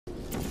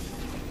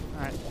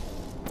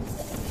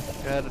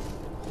ahead.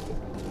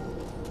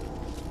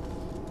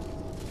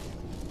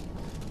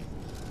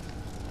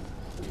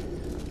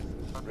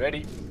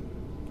 Ready?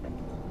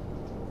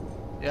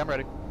 Yeah, I'm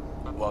ready.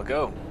 Well,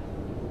 go.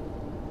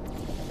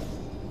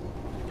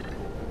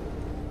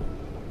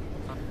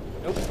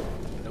 Nope.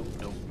 Nope,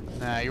 nope.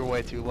 Nah, you're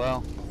way too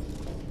low.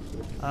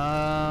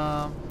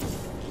 There.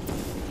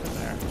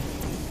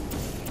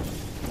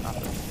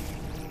 Nothing.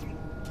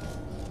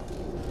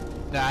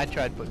 Nah, I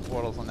tried putting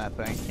portals on that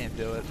thing. Can't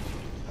do it.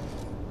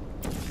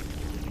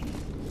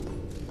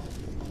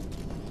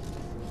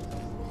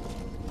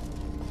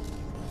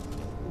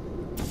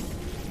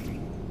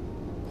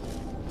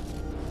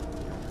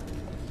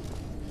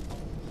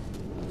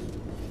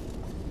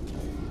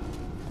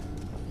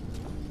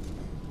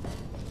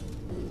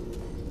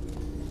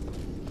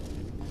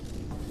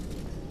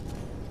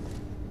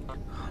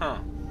 Huh.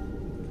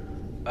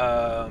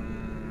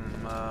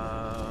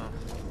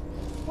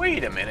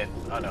 Wait a minute.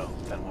 Oh no,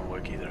 that won't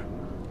work either.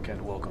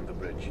 Can't walk on the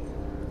bridge.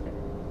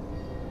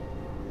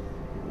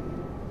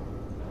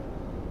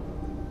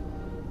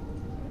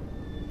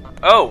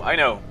 Oh, I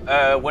know.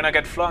 When I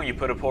get flung, you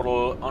put a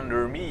portal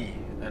under me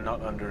and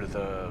not under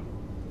the...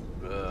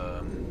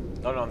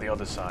 not on the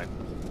other side.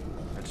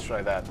 Let's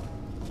try that.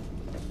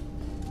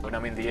 When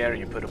I'm in the air,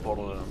 you put a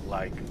portal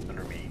like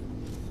under me.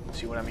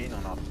 See what I mean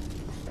or not?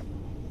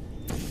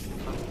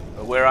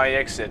 Where I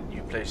exit,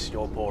 you place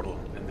your portal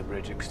and the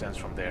bridge extends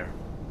from there.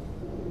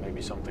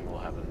 Maybe something will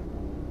happen.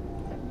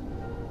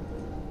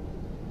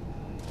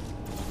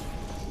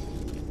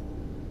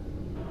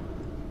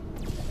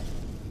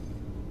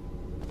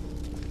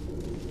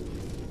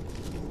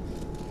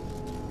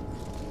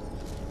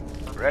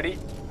 Ready?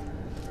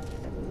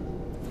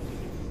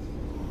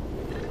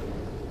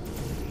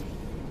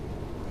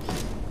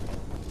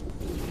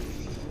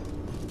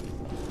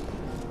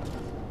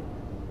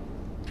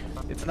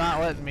 It's not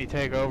letting me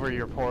take over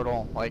your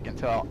portal like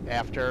until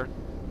after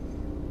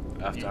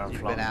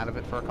you've been out of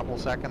it for a couple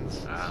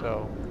seconds.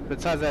 So it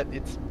says that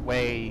it's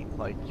way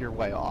you're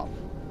way off.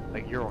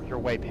 Like you're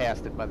way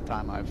past it by the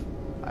time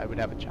I would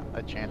have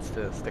a chance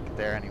to stick it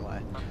there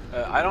anyway.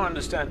 I don't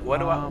understand. Why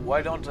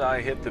don't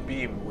I hit the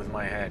beam with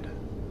my head?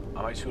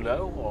 Am I too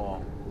low or?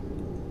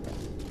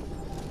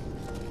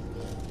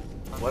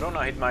 Why don't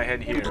I hit my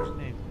head here?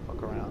 Hey,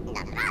 fuck around.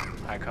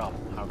 How come?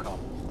 How come?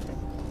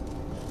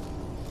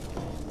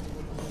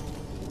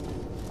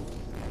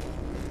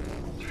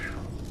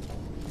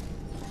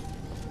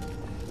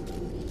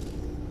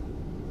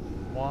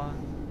 One,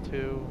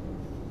 two.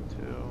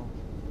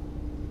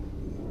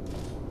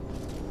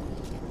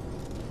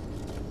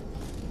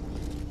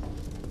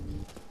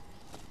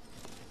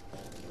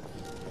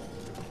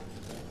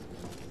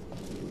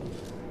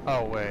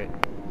 Oh wait,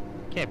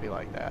 can't be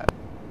like that.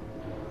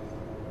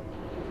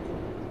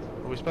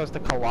 Are we supposed to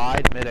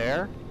collide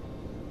midair?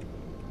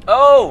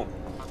 Oh,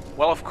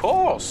 well of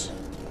course.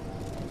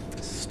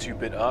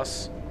 Stupid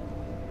us.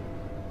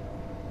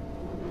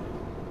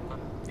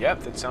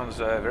 Yep, that sounds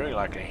very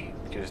likely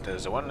because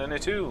there's a 1 and a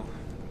 2,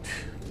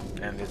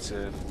 and it's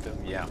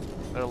yeah.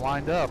 They're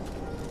lined up.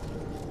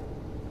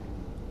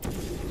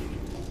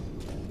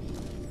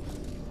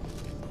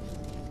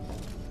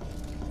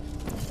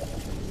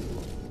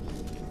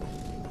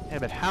 Yeah,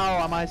 but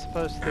how am I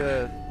supposed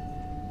to?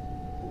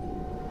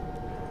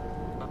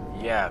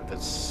 Yeah,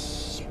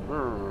 that's.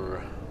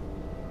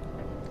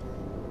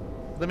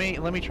 Let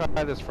me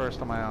try this first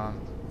on my own.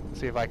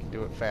 See if I can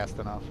do it fast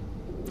enough.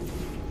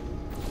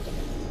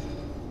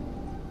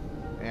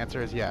 The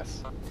answer is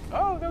yes.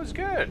 Oh, that was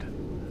good.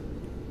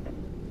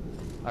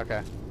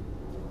 Okay.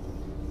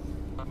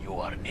 You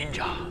are a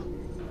ninja.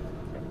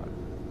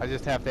 I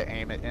just have to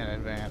aim it in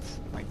advance.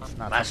 Like it's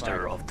not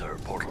Master of the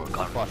portal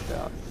gun. Bust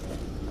out.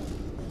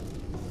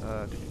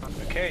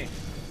 Okay.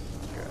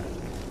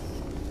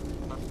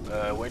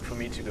 Wait for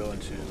me to go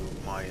into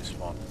my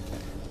spot.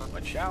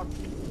 Watch out.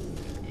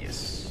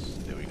 Yes,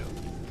 there we go.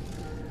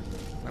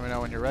 Let me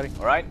know when you're ready.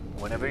 Alright,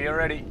 whenever you're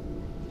ready.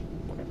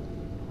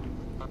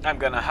 I'm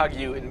gonna hug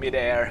you in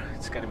midair.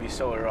 It's gonna be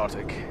so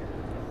erotic.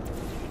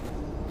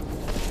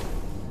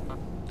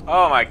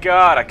 Oh my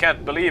god, I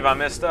can't believe I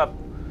messed up.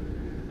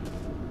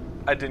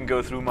 I didn't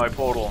go through my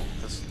portal.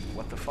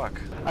 What the fuck?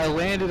 I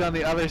landed on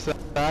the other side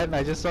and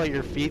I just saw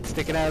your feet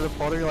sticking out of the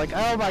portal. You're like,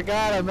 oh my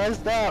god, I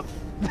messed up.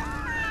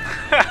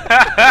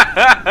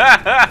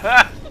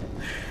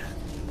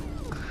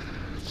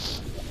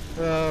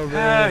 Oh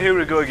man. Here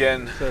we go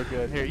again. So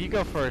good. Here, you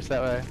go first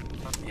that way.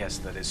 Yes,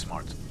 that is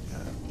smart.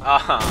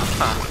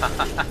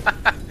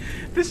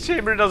 This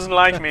chamber doesn't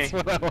like me. That's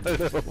what I wanted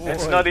to avoid.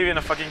 It's not even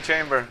a fucking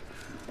chamber.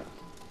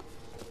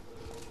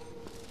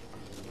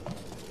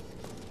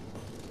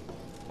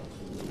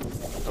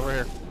 Over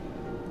here.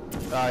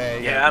 Oh yeah.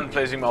 Yeah, I'm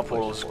placing my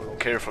portals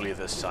carefully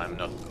this time,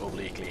 not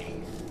obliquely.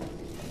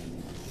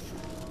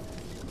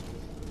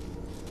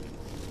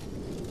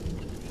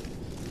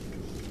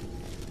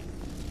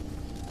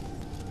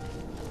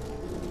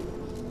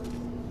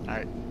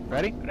 Alright,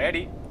 ready?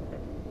 Ready?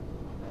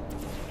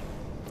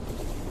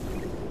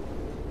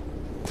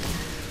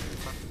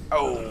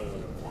 Oh.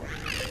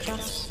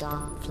 Just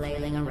stop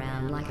flailing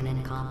around like an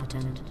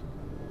incompetent.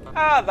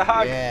 Ah, the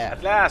hug! Yeah.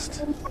 At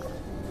last!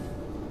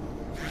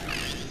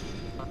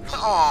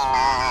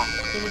 Aww.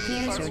 It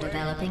appears you're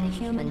developing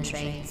human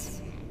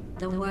traits.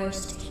 The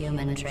worst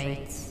human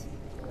traits.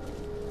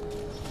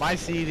 My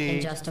CD.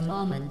 In just a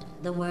moment,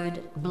 the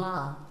word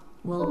blah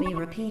will be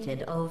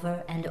repeated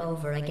over and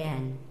over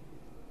again.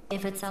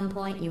 If at some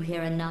point you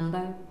hear a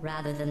number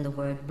rather than the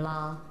word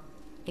blah,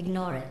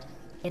 ignore it.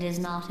 It is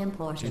not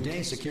important.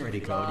 Today's security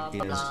code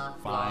is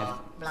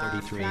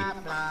 533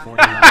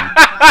 49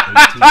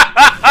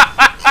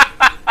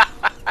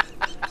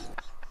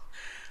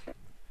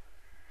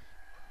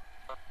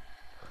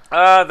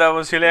 Ah, that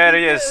was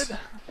hilarious.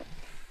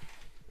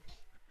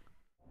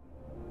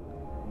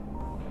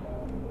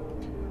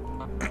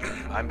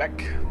 I'm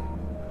back.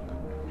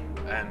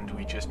 And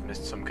we just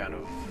missed some kind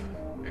of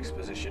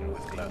exposition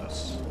with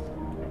GLaDOS.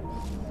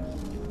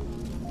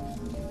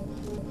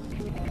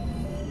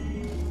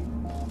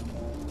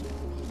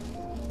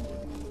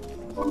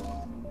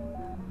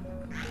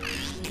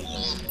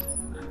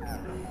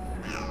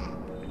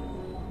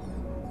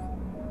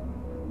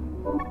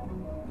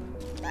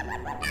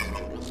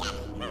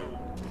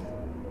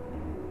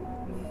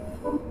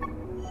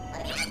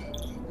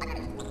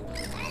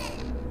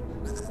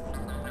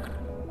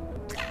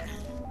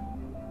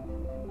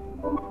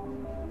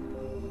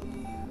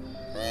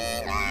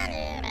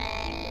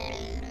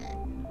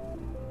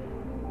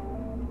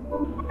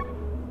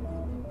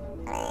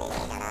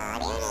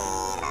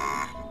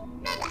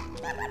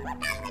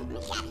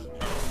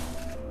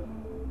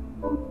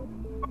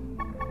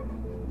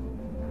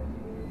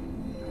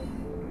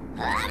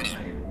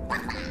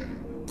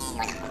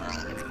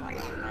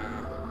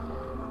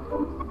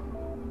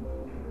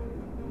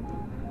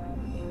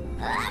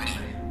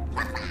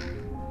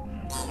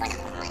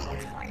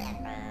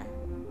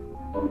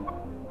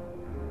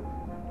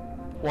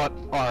 What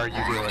are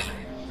you doing?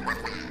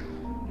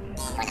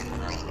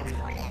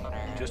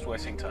 Just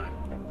wasting time.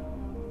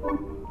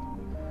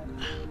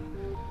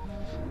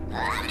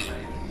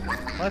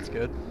 That's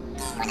good.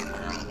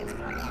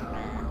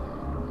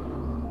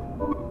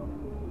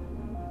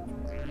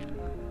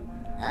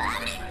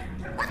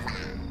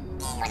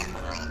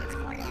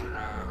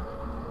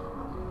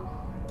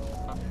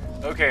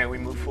 Okay, we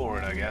move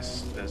forward, I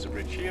guess. There's a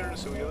bridge here,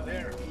 so we go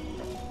there.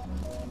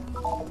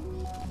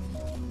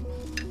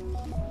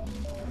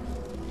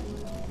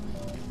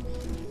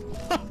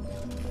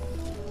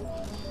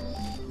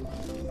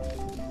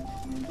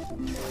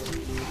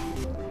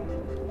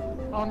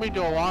 I don't mean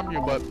to alarm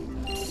you, but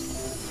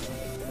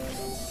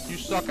you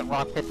suck at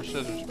rock, paper,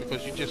 scissors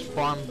because you just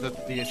farmed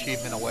the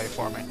achievement away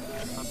for me.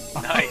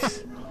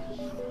 Nice.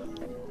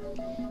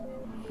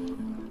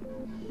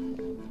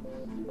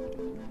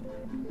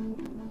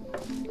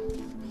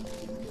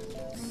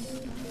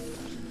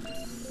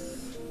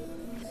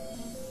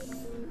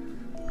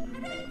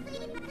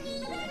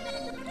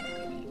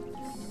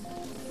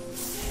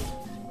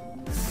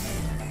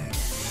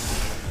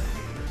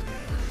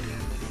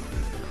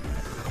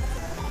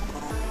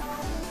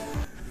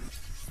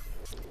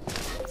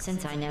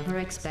 Since I never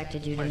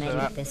expected you to make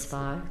it this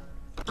far,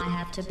 I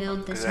have to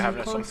build this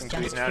new course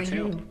just for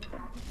you.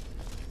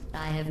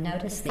 I have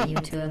noticed that you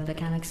two have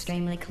become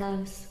extremely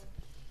close.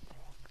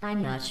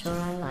 I'm not sure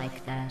I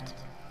like that.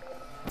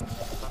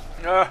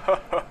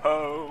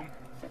 No.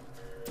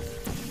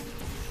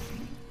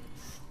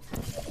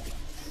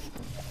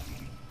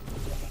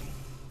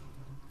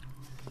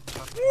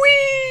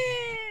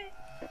 Whee!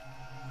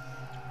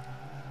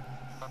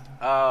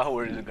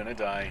 We're gonna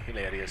die.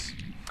 Hilarious.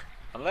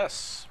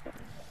 Unless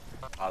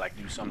I like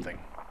do something.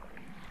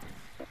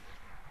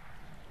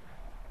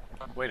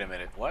 Wait a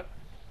minute, what?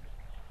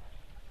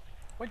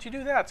 Why'd you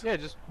do that? Yeah,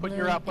 just put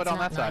your Blue, output on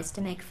that it's not nice side.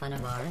 to make fun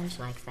of Orange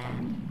like that.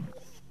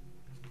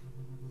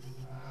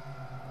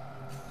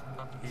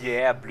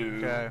 Yeah, Blue.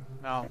 Okay,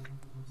 no.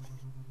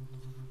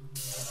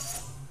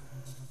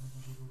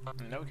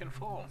 Now we can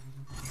fall.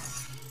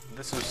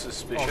 This is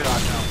suspicious. Oh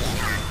god,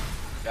 no.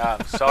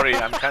 Yeah, sorry,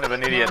 I'm kind of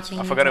an idiot.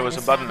 I forgot it was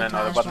a button and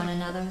not a button. One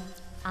another,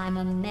 I'm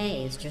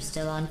amazed you're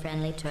still on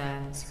friendly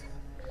terms.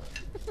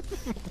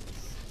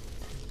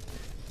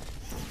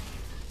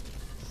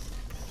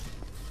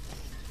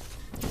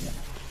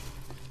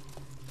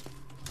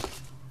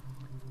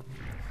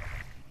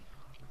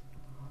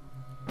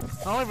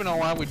 I don't even know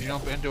why we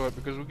jump into it,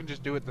 because we can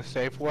just do it the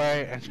safe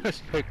way and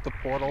just take the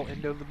portal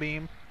into the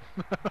beam.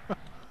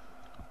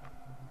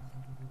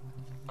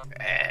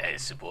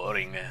 It's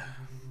boring.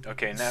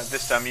 Okay, now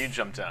this time you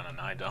jump down and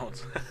I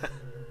don't.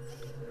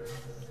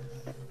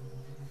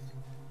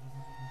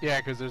 Yeah,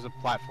 because there's a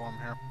platform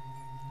here.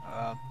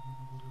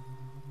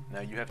 Now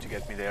you have to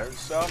get me there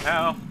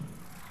somehow.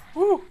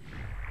 Woo!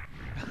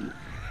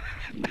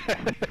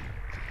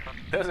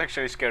 That was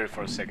actually scary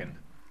for a second.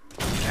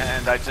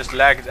 And I just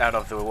lagged out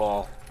of the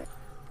wall.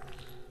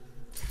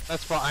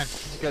 That's fine,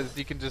 because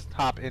you can just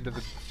hop into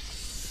the...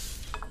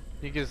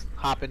 You can just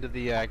hop into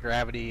the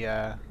gravity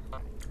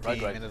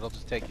beam, and it'll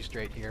just take you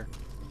straight here.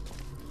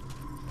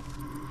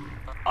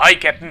 Aye,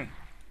 Captain!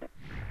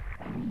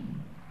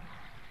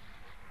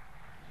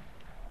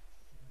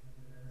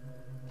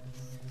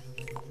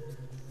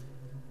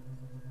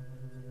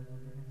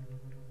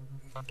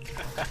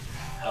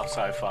 How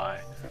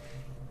sci-fi.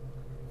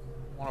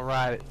 Wanna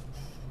ride it?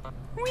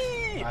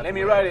 Whee! Let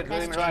me ride it.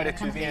 Let me ride it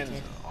to the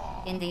end.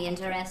 In the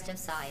interest of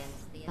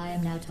science, I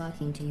am now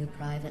talking to you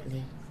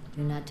privately.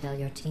 Do not tell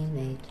your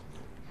teammate.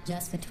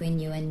 Just between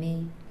you and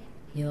me,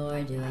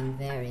 you're doing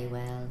very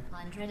well.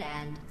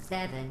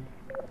 107.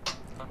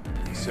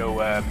 So,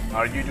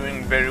 are you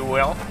doing very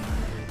well?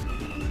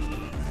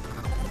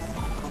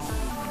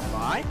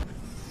 Fine.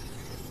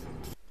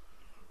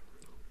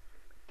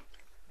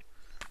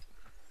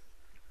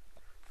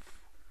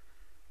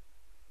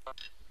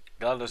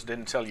 Galdas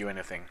didn't tell you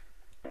anything.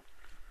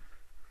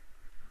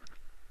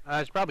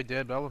 I probably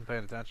did, but I wasn't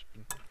paying attention.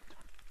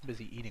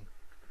 Busy eating.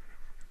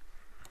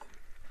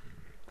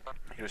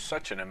 You're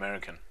such an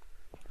American.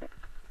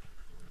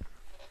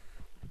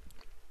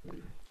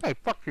 Hey,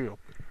 fuck you.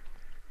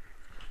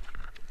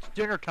 It's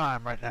dinner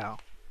time right now.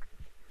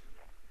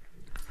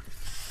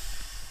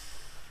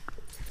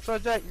 So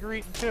that you're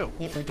eating too.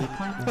 It would be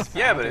pointless.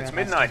 Yeah, but it's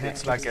midnight.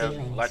 It's like a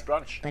light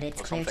brunch. But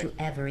it's or clear something.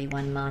 to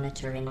everyone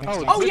monitoring the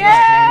Oh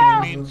yeah!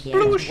 Which means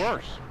it's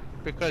worse.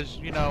 Because,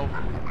 you know...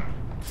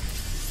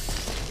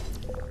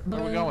 Where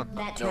are we going?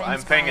 No,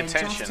 I'm paying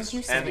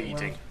attention and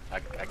eating. I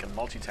can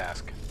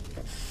multitask.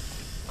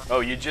 Oh,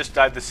 you just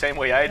died the same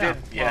way I did?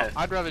 Yeah, well,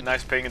 I'd rather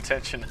nice paying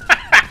attention.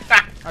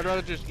 I'd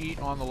rather just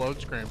eat on the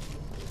load screen.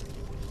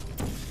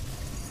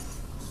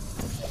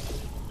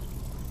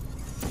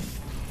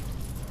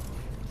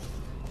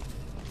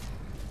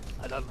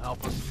 That doesn't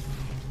help us.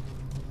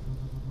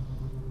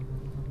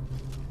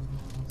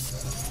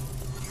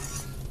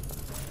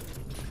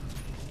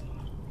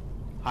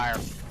 Higher.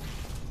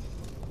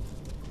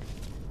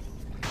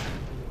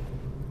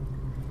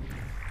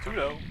 Too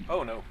low.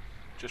 Oh no,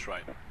 just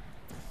right.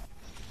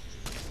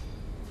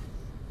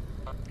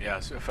 Yeah,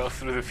 so I fell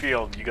through the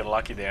field. You got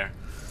lucky there.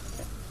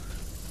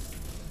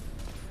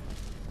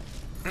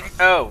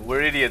 Oh,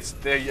 we're idiots.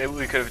 There,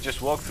 we could have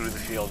just walked through the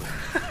field.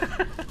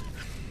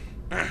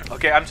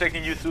 Okay, I'm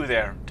taking you through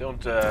there.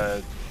 Don't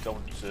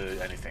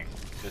anything.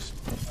 Just.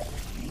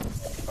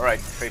 All right,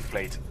 faith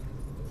plate.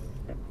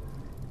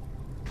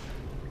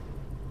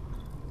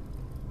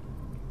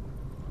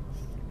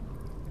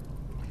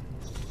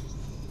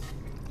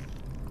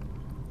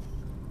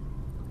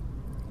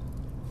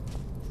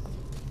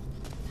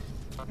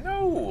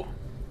 No.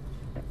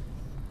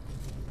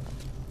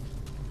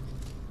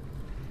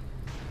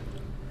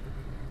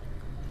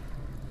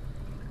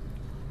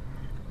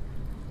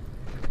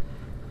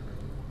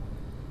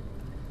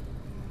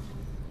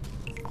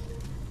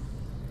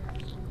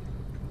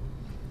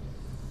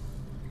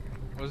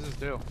 What does this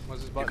do?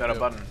 What's this button? You got a do?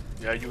 button.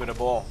 Yeah, you got a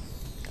ball.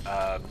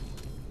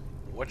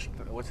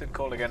 What's it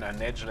called again?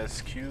 An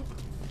edgeless cube.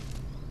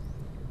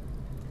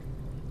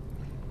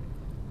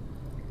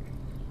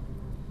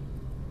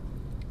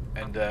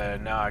 And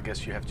now I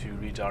guess you have to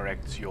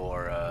redirect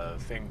your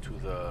thing to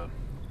the...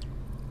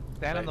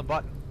 Stand on the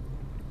button.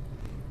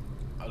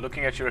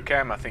 Looking at your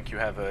cam, I think you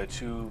have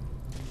two...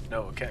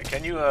 No,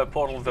 can you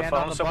portal the Stand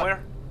on phone the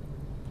somewhere?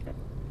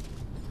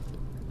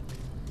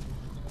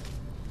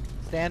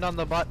 Stand on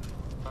the button.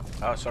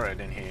 Oh, sorry, I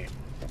didn't hear you.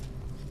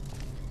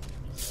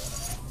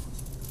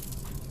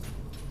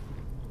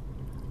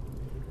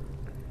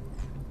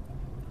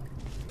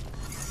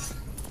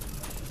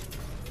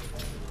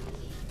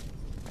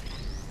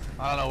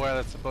 I don't know where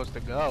that's supposed to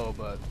go,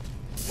 but...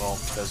 Well,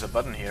 there's a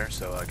button here,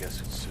 so I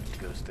guess it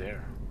goes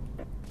there.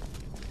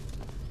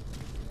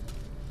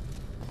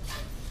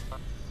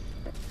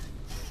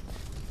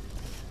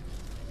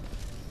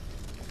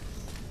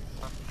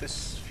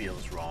 This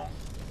feels wrong.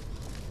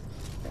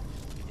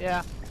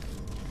 Yeah.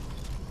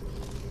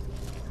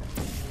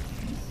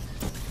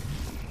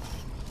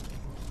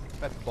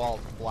 That ball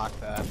to block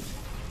that.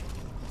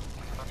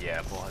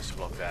 Yeah, ball has to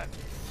block that.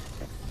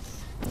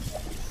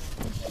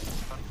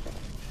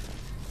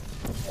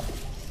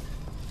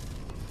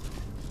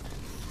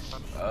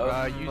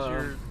 Use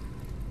your...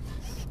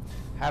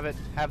 Have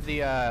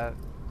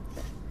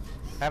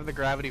the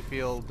gravity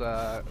field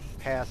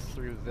pass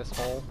through this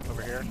hole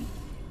over here.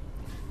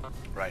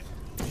 Right.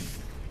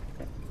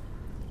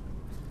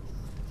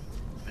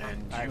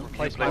 And you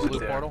replace my blue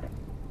portal.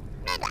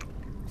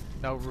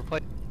 No,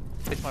 replace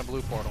my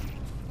blue portal.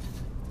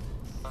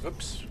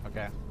 Oops.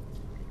 Okay.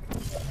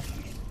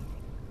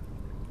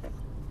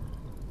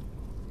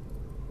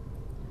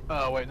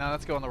 Oh wait, no,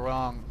 that's going the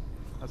wrong.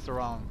 That's the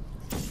wrong.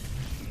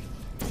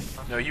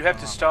 No, you have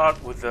to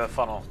start with the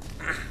funnel.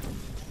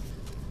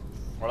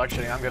 Well,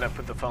 actually, I'm gonna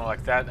put the funnel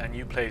like that, and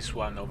you place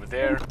one over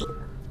there.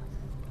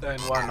 Then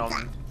one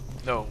on.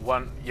 No,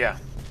 one. Yeah,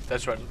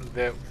 that's right.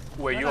 There,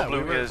 where your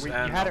blue is, and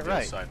you had on it the right.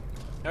 other side.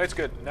 No, it's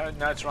good. No,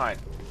 it's right.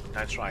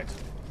 That's right.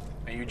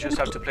 And you just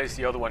have to place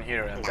the other one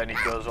here, and then it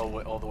goes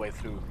all the way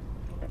through.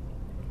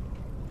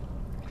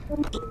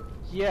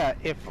 Yeah,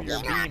 if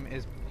your beam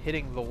is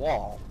hitting the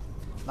wall,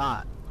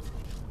 not.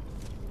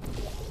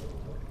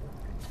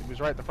 It was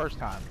right the first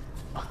time.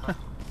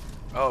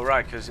 Oh,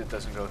 right, because it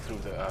doesn't go through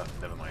the.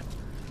 Never mind.